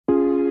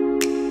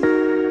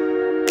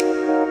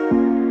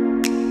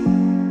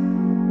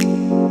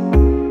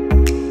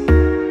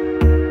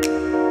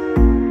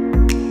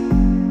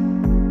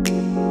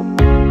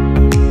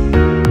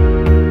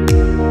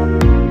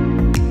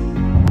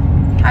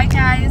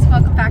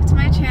welcome back to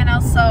my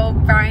channel. So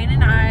Brian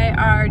and I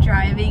are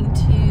driving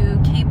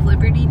to Cape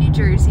Liberty, New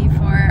Jersey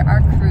for our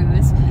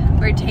cruise.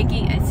 We're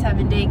taking a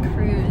 7-day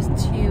cruise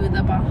to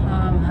the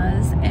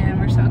Bahamas and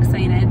we're so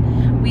excited.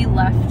 We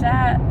left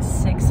at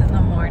 6 in the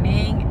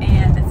morning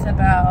and it's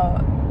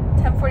about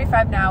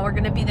 10:45 now. We're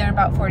gonna be there in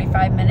about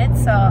 45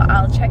 minutes, so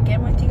I'll check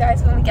in with you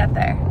guys when we get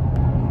there.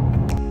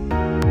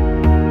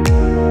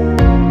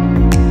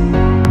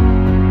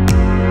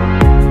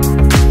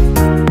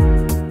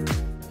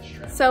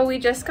 So we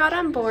just got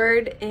on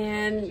board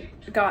and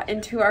got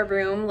into our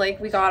room. Like,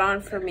 we got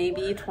on for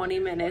maybe 20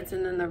 minutes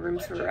and then the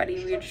rooms were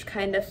ready. We were just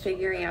kind of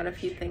figuring out a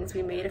few things.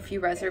 We made a few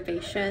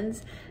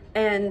reservations,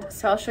 and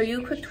so I'll show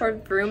you a quick tour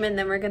of the room and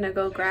then we're gonna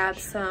go grab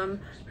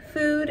some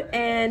food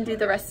and do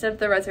the rest of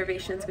the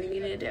reservations we need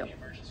to do.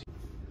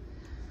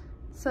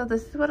 So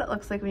this is what it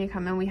looks like when you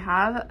come in. We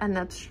have an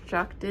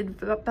obstructed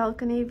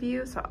balcony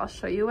view, so I'll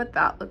show you what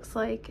that looks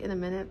like in a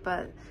minute,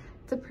 but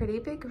it's a pretty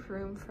big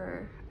room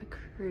for a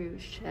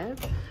cruise ship.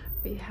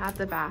 We have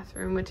the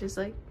bathroom, which is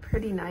like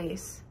pretty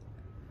nice.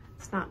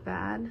 It's not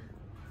bad.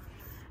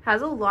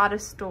 Has a lot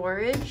of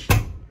storage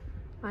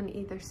on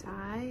either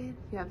side.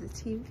 You have the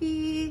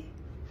TV,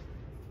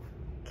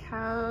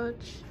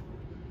 couch,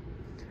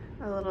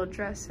 a little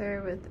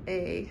dresser with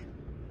a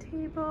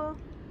table,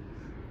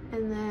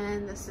 and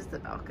then this is the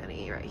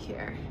balcony right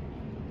here.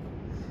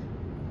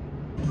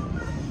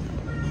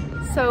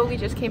 So we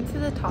just came to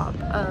the top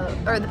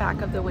of, or the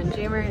back of the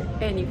Windjammer,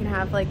 and you can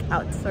have like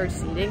outdoor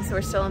seating. So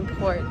we're still in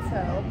port,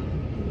 so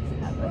you can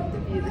have like the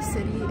view. The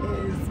city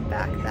is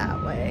back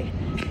that way,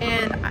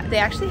 and they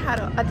actually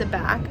had at the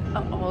back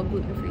an all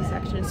gluten-free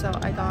section. So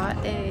I got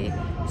a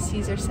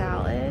Caesar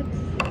salad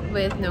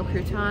with no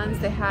croutons.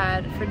 They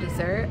had for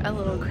dessert a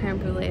little creme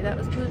brulee that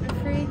was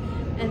gluten-free,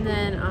 and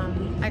then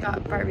I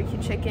got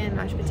barbecue chicken,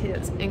 mashed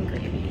potatoes, and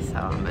gravy. So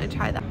I'm gonna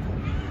try that.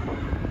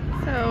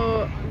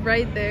 So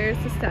right there is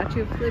the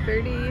Statue of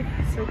Liberty.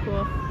 So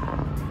cool.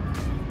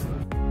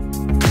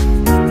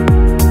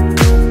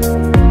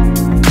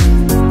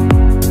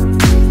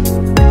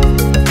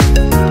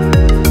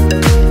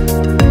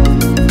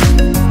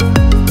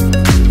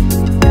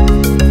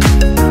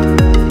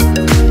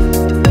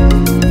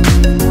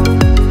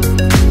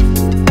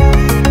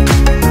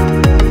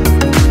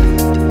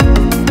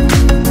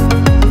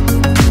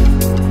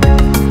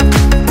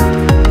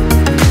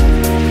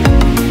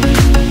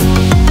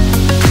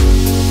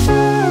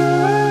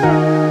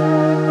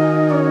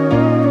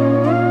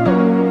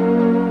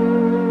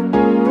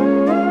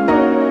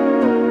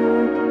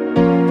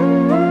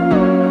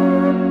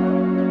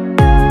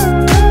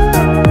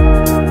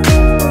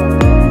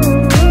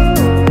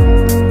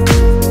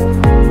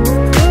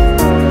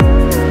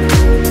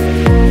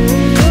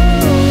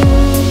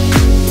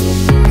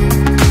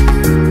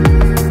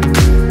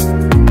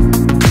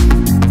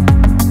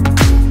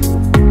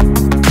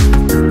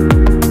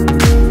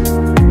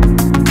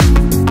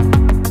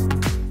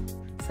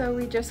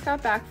 Just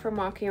got back from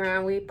walking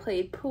around. We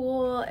played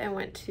pool and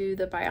went to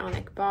the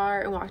Bionic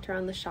Bar and walked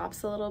around the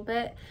shops a little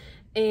bit,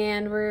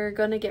 and we're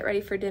gonna get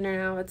ready for dinner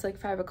now. It's like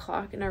 5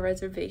 o'clock and our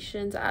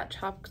reservations at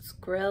Chops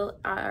Grill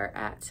are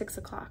at 6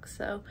 o'clock,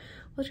 so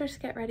we'll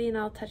just get ready and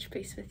I'll touch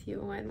base with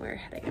you when we're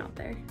heading out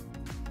there.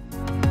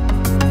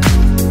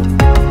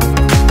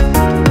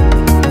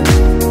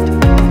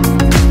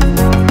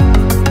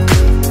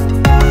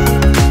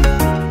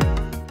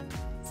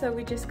 So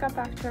we just got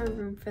back to our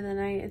room for the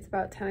night. It's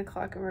about 10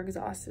 o'clock and we're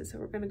exhausted, so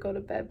we're gonna go to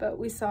bed. But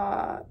we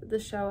saw the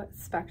show at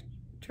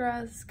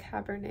Spectra's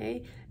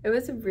Cabernet. It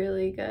was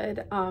really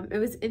good. It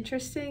was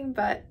interesting,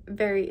 but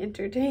very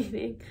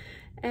entertaining.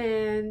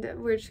 And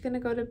we're just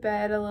gonna go to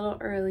bed a little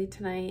early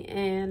tonight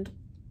and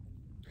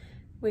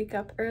wake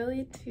up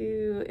early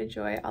to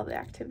enjoy all the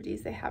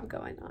activities they have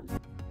going on.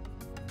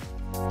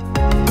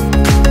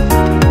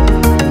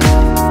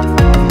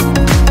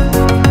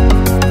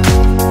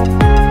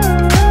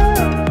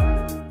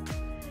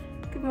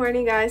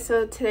 Morning guys,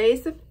 so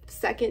today's the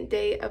second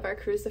day of our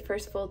cruise, the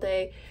first full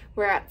day.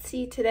 We're at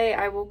sea today.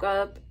 I woke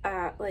up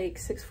at like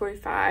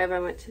 6:45. I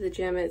went to the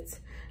gym.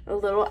 It's a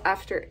little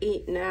after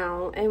 8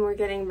 now, and we're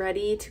getting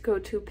ready to go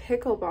to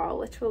pickleball,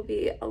 which will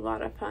be a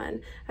lot of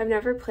fun. I've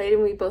never played,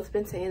 and we've both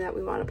been saying that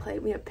we want to play.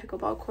 We have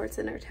pickleball courts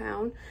in our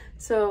town,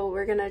 so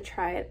we're gonna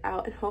try it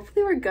out, and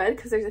hopefully we're good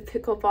because there's a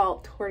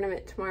pickleball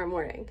tournament tomorrow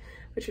morning,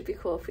 which would be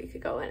cool if we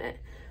could go in it.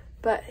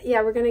 But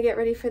yeah, we're gonna get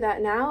ready for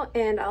that now,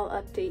 and I'll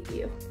update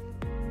you.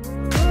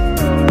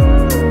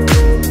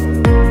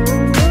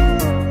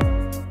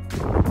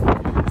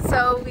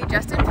 So we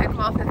just did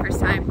pickleball for the first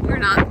time. We're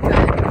not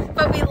good,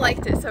 but we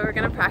liked it, so we're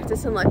gonna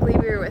practice, and luckily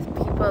we were with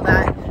people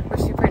that were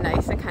super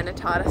nice and kind of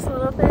taught us a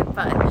little bit,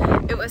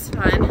 but it was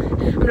fun.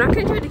 I'm not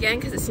gonna do it again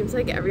because it seems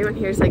like everyone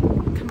here is like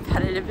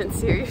competitive and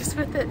serious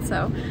with it,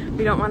 so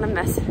we don't want to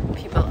mess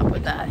people up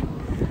with that,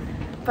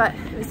 but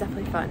it was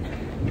definitely fun.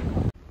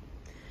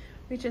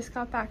 We just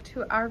got back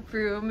to our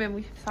room and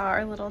we saw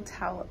our little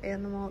towel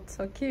animal. It's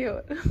so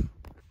cute.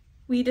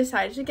 We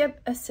decided to get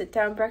a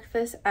sit-down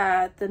breakfast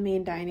at the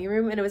main dining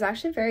room, and it was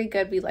actually very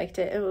good. We liked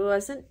it.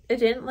 It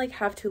didn't like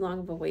have too long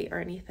of a wait or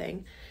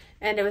anything,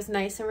 and it was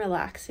nice and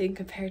relaxing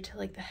compared to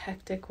like the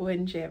hectic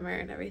Windjammer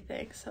and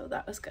everything, so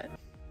that was good.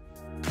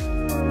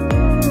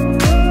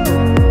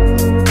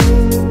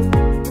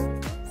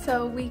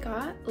 So we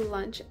got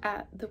lunch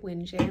at the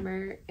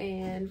Windjammer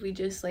and we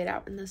just laid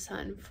out in the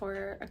sun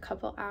for a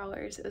couple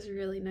hours. It was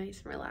really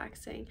nice and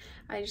relaxing.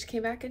 I just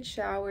came back and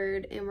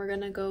showered, and we're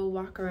gonna go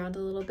walk around a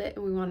little bit,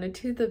 and we want to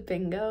do the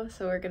bingo,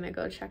 so we're gonna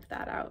go check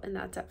that out, and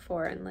that's at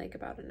 4 in like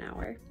about an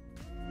hour.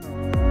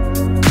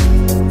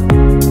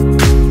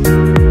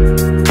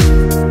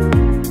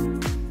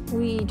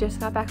 We just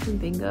got back from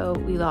bingo.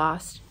 We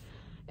lost.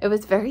 It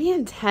was very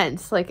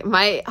intense. Like,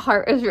 my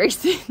heart was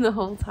racing the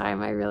whole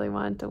time. I really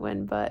wanted to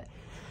win, but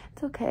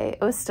it's okay.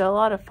 It was still a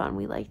lot of fun.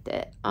 We liked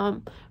it.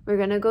 We're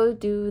gonna go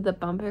do the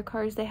bumper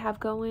cars they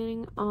have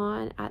going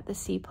on at the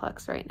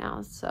C-Plex right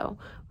now. So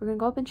we're gonna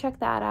go up and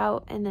check that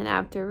out, and then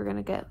after we're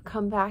gonna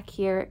come back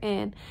here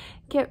and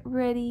get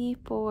ready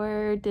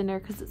for dinner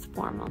because it's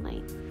formal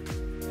night.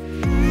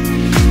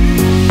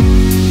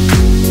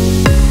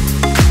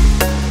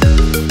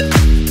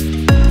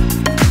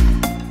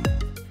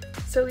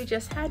 So we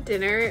just had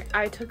dinner.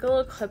 I took a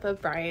little clip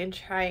of Brian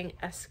trying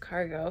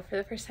escargot for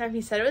the first time. He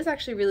said it was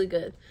actually really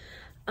good.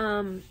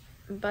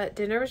 But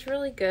dinner was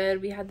really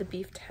good. We had the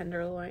beef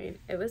tenderloin.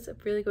 It was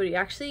really good. We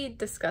actually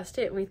discussed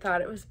it and we thought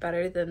it was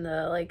better than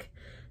the like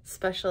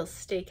special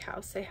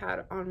steakhouse they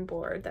had on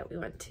board that we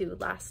went to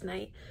last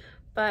night.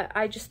 But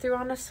I just threw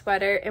on a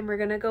sweater and we're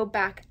gonna go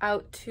back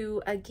out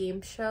to a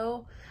game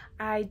show.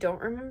 I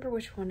don't remember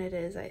which one it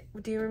is.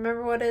 Do you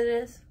remember what it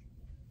is?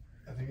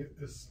 I think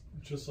it's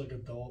just like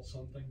adult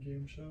something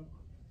game show.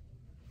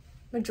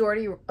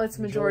 Majority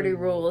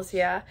rules,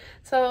 yeah.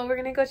 So we're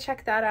gonna go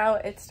check that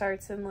out. It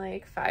starts in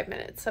like 5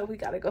 minutes, so we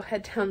gotta go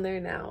head down there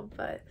now.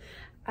 But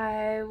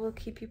I will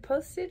keep you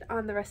posted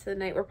on the rest of the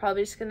night. We're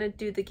probably just gonna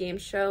do the game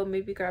show,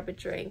 maybe grab a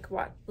drink,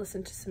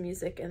 listen to some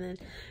music, and then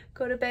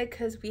go to bed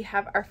because we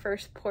have our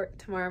first port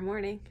tomorrow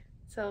morning.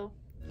 So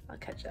I'll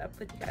catch up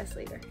with you guys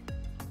later.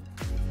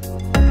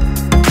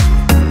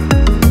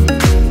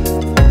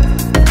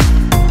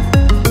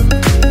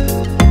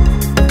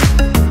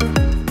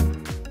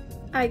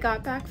 I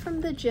got back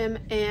from the gym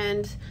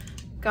and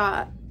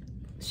got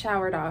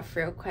showered off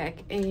real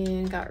quick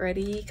and got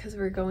ready because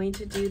we're going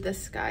to do the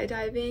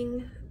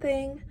skydiving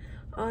thing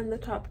on the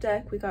top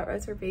deck. We got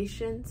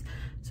reservations,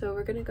 so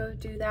we're gonna go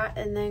do that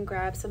and then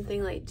grab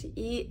something light to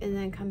eat and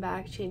then come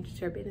back, change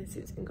to our bathing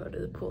suits, and go to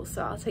the pool.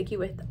 So I'll take you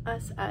with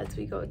us as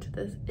we go to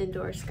the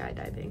indoor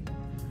skydiving.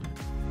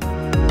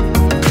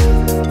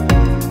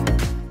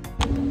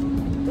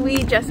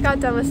 We just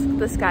got done with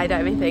the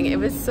skydiving thing. It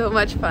was so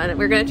much fun.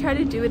 We're gonna try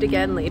to do it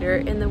again later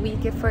in the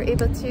week if we're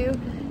able to.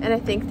 And I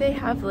think they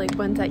have like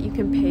ones that you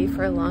can pay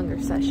for a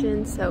longer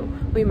session, so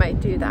we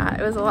might do that.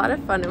 It was a lot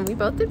of fun and we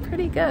both did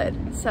pretty good.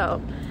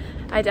 So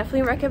I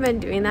definitely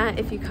recommend doing that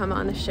if you come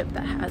on a ship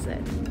that has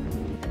it.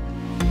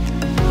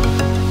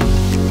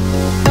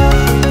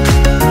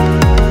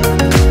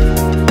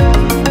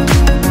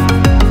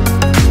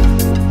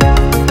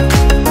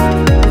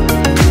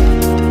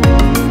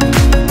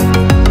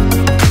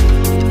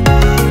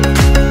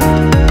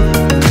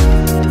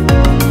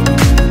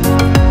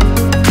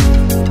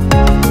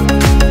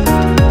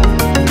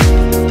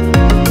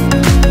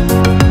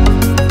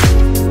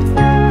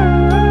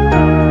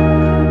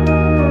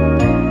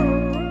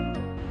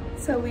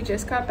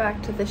 Got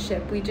back to the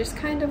ship. We just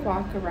kind of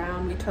walk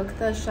around. We took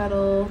the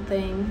shuttle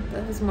thing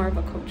that was more of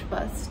a coach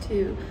bus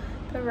to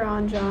the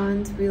Ron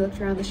Johns. We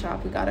looked around the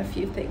shop. We got a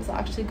few things. I'll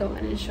actually go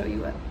in and show you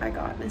what I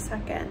got in a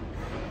second.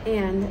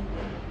 And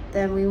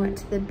then we went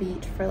to the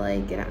beach for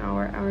like an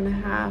hour and a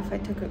half. I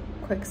took a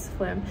quick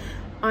swim.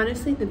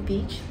 Honestly, the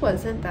beach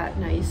wasn't that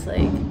nice.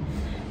 Like,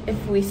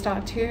 if we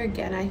stopped here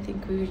again, I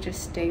think we would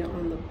just stay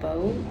on the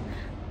boat.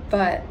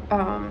 But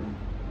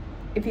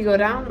if you go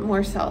down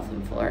more south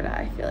in Florida,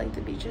 I feel like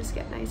the beaches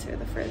get nicer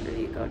the further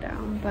you go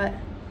down. But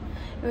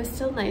it was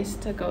still nice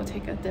to go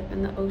take a dip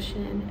in the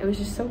ocean. It was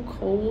just so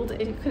cold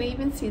and you couldn't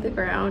even see the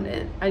ground,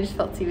 and I just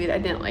felt seaweed. I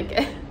didn't like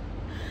it.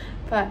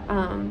 But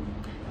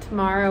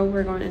tomorrow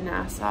we're going to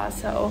Nassau,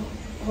 so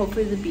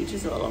hopefully the beach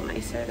is a little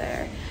nicer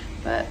there.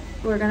 But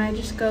we're gonna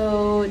just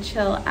go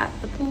chill at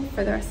the pool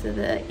for the rest of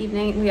the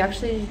evening. We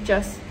actually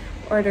just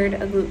ordered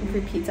a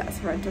gluten-free pizza at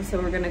Sorrento, so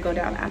we're gonna go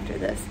down after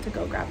this to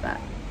go grab that.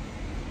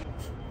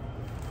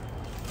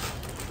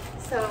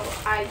 So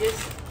I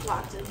just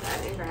walked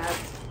inside and grabbed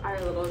our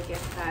little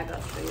gift bag.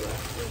 I'll show you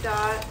what we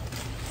got.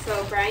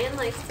 So Brian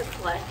likes to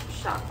collect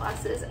shot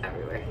glasses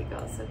everywhere he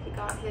goes. So he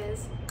got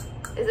his,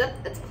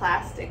 it's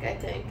plastic, I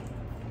think.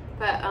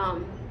 But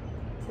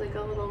it's like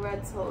a little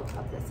red solo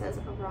cup that says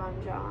Ron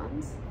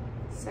Johns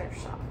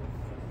Surf Shop.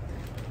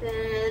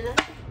 Then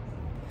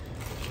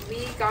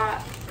we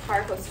got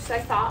car coasters. So I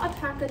thought a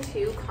pack of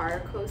 2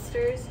 car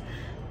coasters.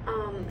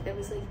 It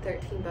was like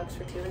 $13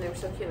 for 2 and they were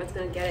so cute. I was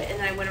gonna get it, and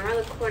then I went around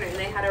the corner and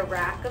they had a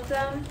rack of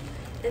them,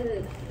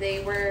 and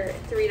they were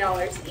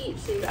 $3 each,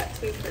 so you got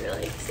 2 for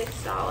like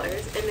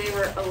 $6, and they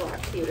were a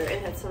lot cuter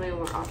and had so many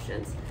more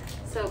options.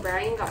 So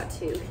Brian got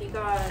 2. He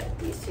got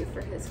these 2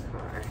 for his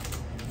car.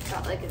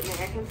 Got like an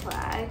American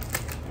flag,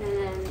 and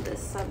then the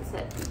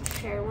sunset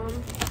beach chair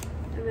one.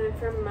 And then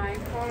for my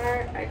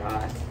car, I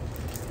got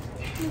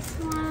this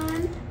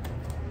one,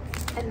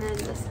 and then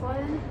this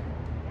one.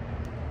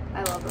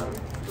 I love them.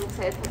 I'm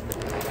excited to put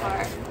them in my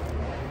car.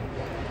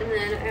 And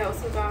then I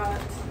also got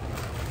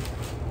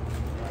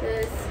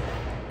this.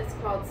 It's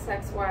called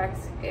Sex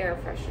Wax Air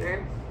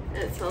Freshener, and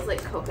it smells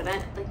like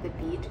coconut, like the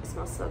beach. It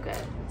smells so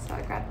good. So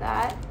I grabbed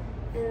that.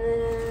 And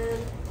then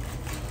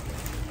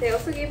they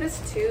also gave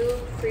us 2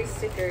 free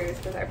stickers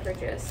with our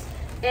purchase.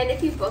 And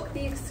if you book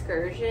the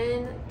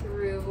excursion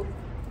through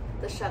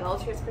the shuttle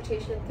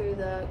transportation through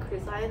the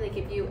cruise line, they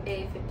give you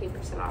a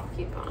 15% off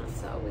coupon.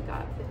 So we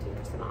got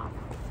 15% off.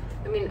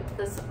 I mean,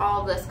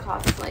 all this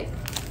costs like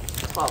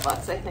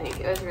 $12, I think.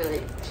 It was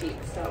really cheap.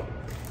 So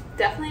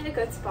definitely a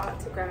good spot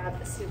to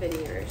grab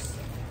souvenirs.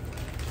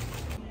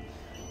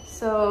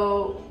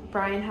 So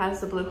Brian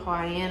has the blue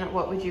Hawaiian.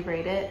 What would you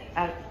rate it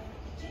at?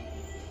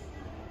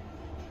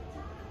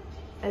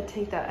 I'd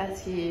take that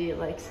as he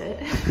likes it.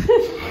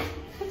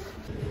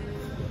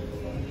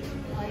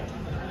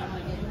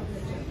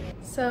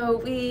 So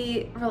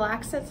we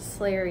relaxed at the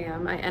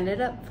solarium. I ended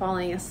up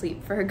falling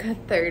asleep for a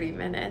good 30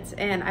 minutes,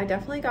 and I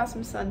definitely got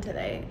some sun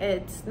today.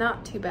 It's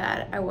not too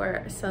bad. I wore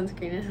a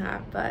sunscreen and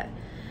hat, but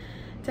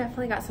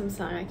definitely got some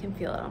sun. I can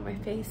feel it on my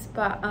face.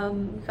 But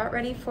we got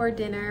ready for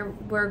dinner.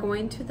 We're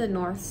going to the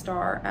North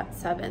Star at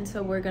 7,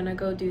 so we're gonna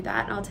go do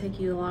that, and I'll take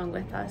you along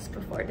with us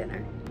before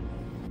dinner.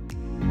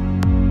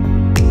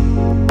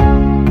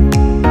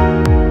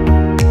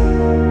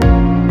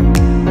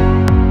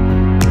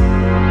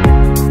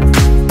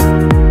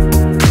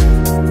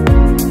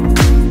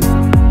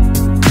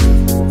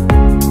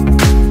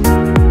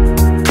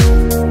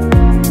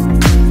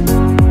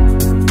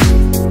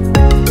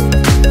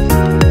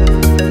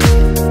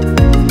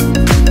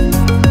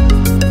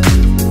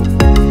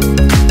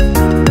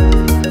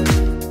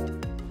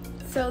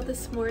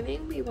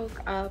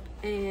 Up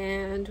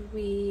and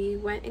we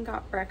went and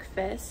got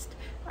breakfast.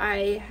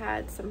 I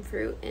had some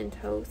fruit and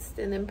toast,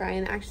 and then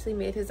Brian actually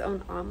made his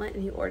own omelet,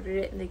 and he ordered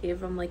it, and they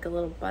gave him like a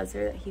little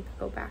buzzer that he could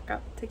go back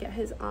up to get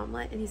his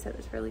omelet, and he said it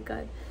was really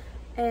good.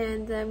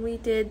 And then we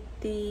did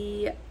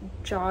the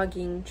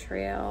jogging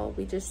trail.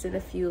 We just did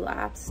a few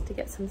laps to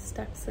get some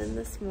steps in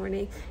this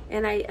morning,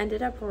 and I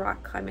ended up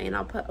rock climbing.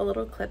 I'll put a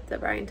little clip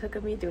that Brian took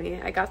of me doing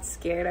it. I got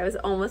scared. I was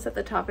almost at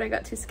the top and I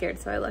got too scared,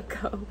 so I let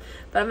go.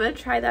 But I'm gonna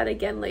try that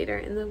again later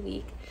in the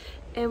week.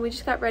 And we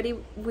just got ready.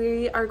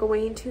 We are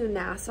going to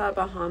Nassau,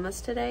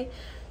 Bahamas today,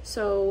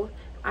 so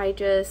I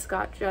just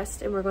got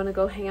dressed and we're gonna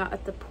go hang out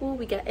at the pool.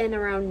 We get in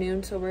around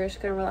noon, so we're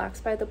just gonna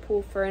relax by the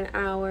pool for an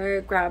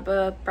hour, grab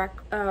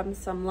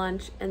some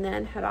lunch, and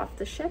then head off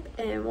the ship,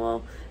 and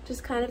we'll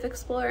just kind of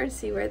explore and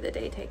see where the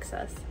day takes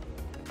us.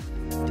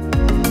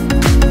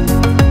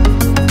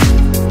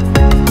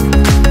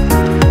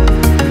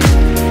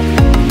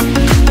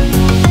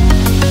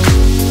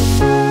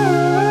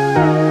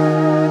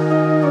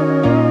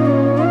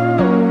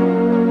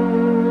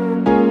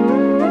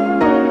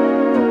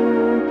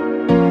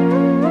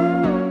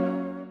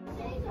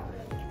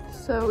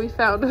 So we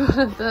found one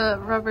of the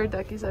rubber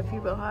duckies that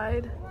people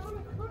hide.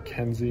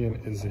 Kenzie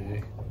and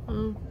Izzy.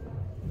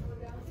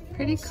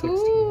 Pretty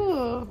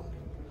cool.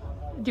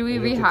 Do we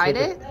rehide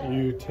it?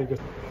 You take it.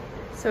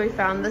 So we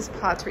found this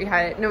pot to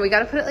rehide it. No, we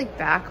gotta put it like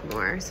back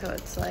more so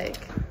it's like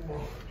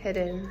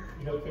hidden.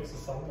 You gotta fix the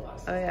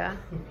sunglasses. Oh yeah.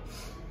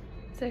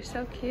 They're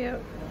so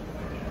cute.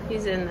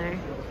 He's in there.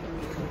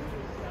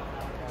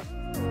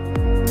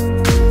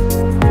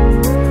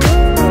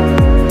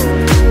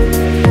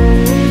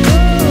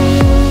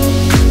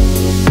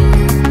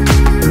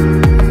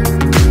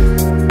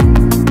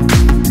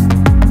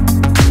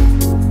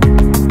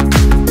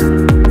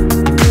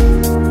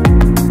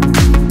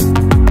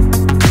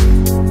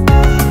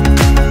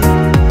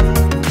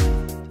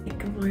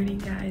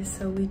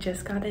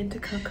 Just got into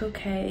Coco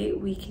Cay.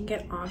 We can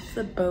get off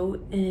the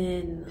boat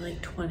in like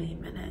 20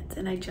 minutes,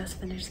 and I just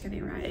finished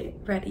getting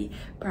ready.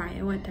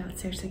 Brian went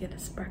downstairs to get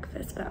us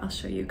breakfast, but I'll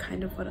show you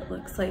kind of what it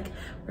looks like.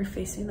 We're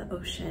facing the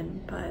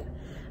ocean, but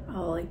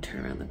I'll like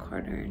turn around the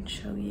corner and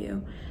show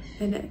you.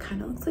 And it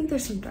kind of looks like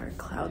there's some dark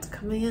clouds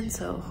coming in,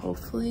 so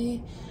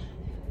hopefully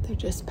they're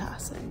just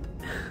passing.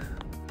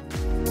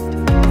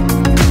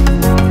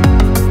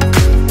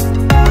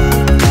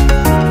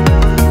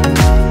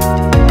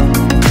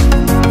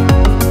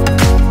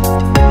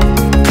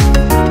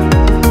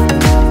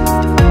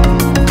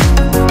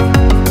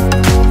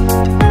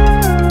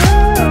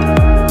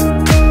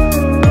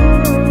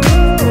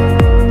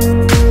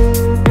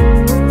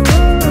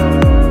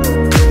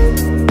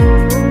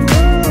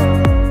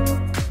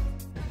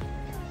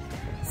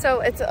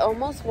 So it's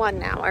almost 1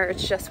 now, or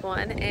it's just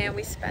 1, and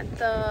we spent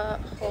the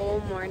whole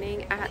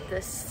morning at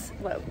this,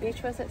 what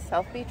beach was it?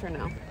 South Beach or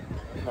no?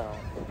 No,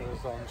 it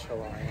was on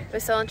Chill Island. It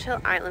was still on Chill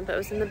Island, but it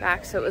was in the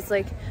back, so it was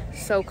like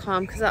so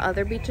calm, because the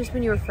other beaches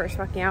when you were first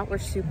walking out were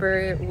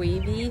super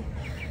wavy.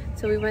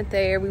 So we went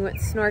there, we went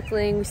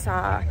snorkeling, we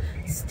saw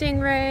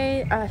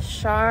stingray, a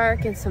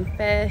shark, and some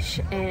fish,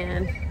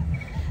 and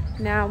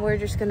now we're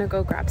just gonna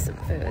go grab some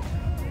food.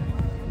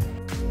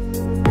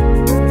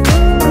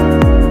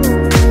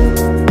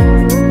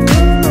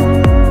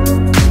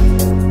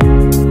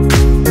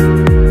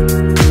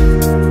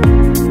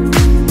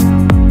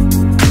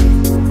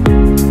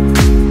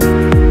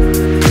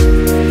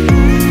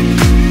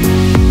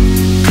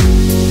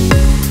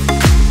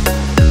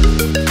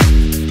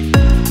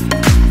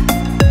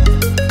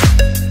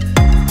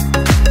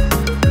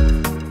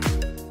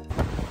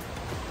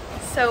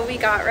 So we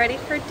got ready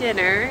for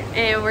dinner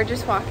and we're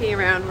just walking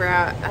around. We're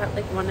at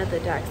like one of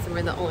the decks and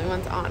we're the only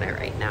ones on it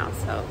right now.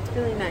 So it's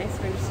really nice.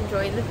 We're just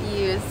enjoying the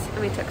views and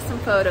we took some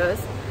photos.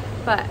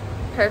 But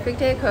perfect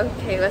day at Coco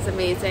Cay was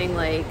amazing.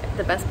 Like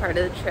the best part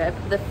of the trip.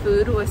 The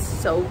food was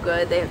so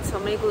good. They had so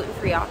many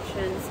gluten-free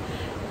options.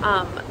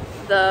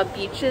 The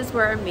beaches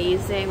were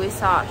amazing. We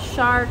saw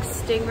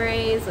sharks,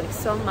 stingrays, like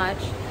so much.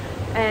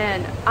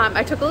 And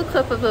I took a little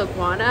clip of the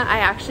iguana. I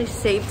actually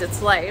saved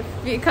its life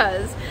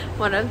because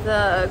one of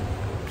the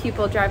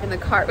people driving the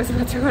cart was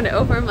about to run it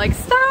over. I'm like,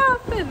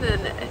 stop! And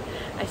then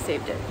I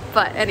saved it.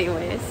 But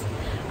anyways,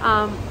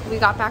 we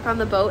got back on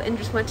the boat and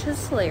just went to the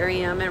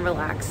solarium and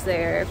relaxed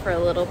there for a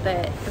little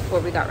bit before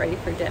we got ready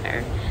for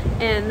dinner.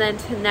 And then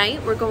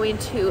tonight we're going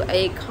to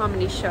a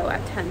comedy show at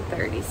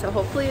 10:30. So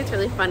hopefully it's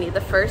really funny. The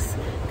first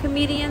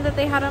comedian that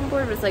they had on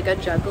board was like a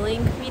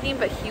juggling comedian,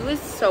 but he was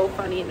so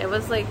funny. And it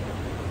was like,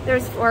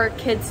 there's 4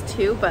 kids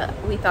too, but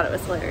we thought it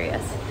was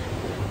hilarious.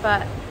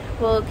 But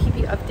we'll keep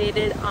you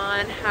updated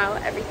on how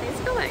everything's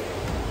going.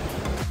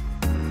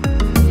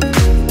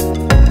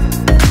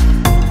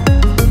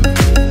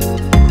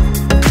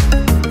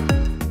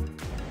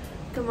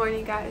 Good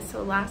morning, guys.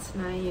 So last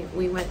night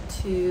we went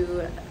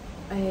to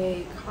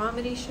a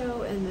comedy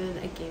show and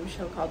then a game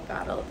show called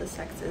Battle of the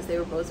Sexes. They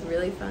were both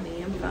really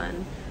funny and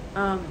fun.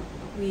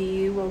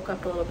 We woke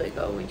up a little bit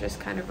ago and we just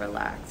kind of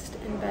relaxed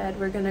in bed.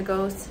 We're gonna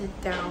go sit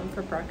down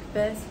for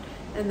breakfast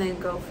and then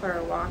go for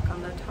a walk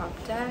on the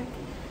top deck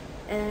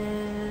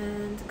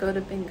and go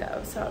to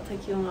bingo. So I'll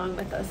take you along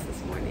with us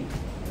this morning.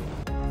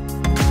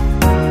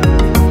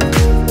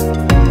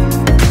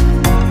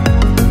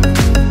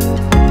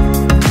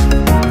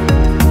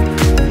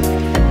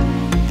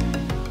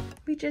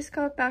 We just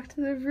got back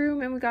to the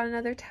room and we got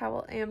another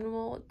towel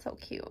animal. It's so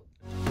cute.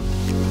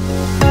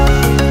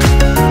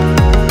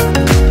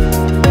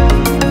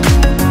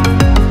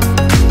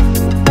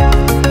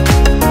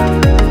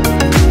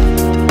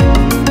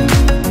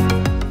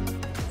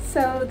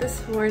 So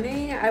this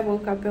morning I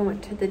woke up and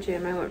went to the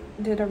gym. I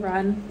did a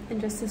run and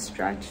just a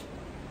stretch.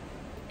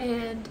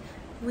 And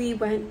we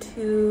went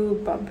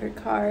to bumper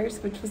cars,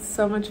 which was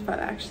so much fun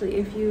actually.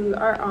 If you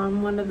are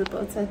on one of the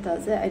boats that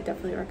does it, I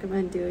definitely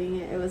recommend doing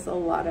it. It was a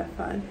lot of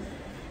fun.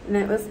 And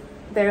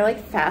they're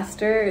like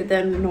faster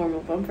than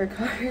normal bumper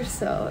cars,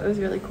 so it was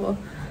really cool.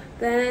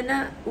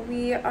 Then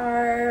we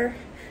are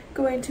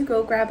going to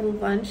go grab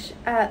lunch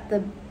at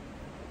the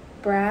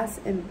Brass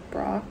and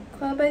Brock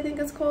Club, I think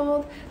it's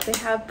called. They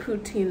have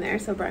poutine there,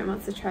 so Brian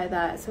wants to try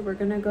that. So we're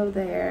gonna go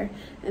there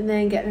and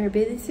then get in our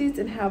bathing suits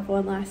and have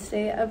one last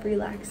day of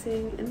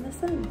relaxing in the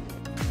sun.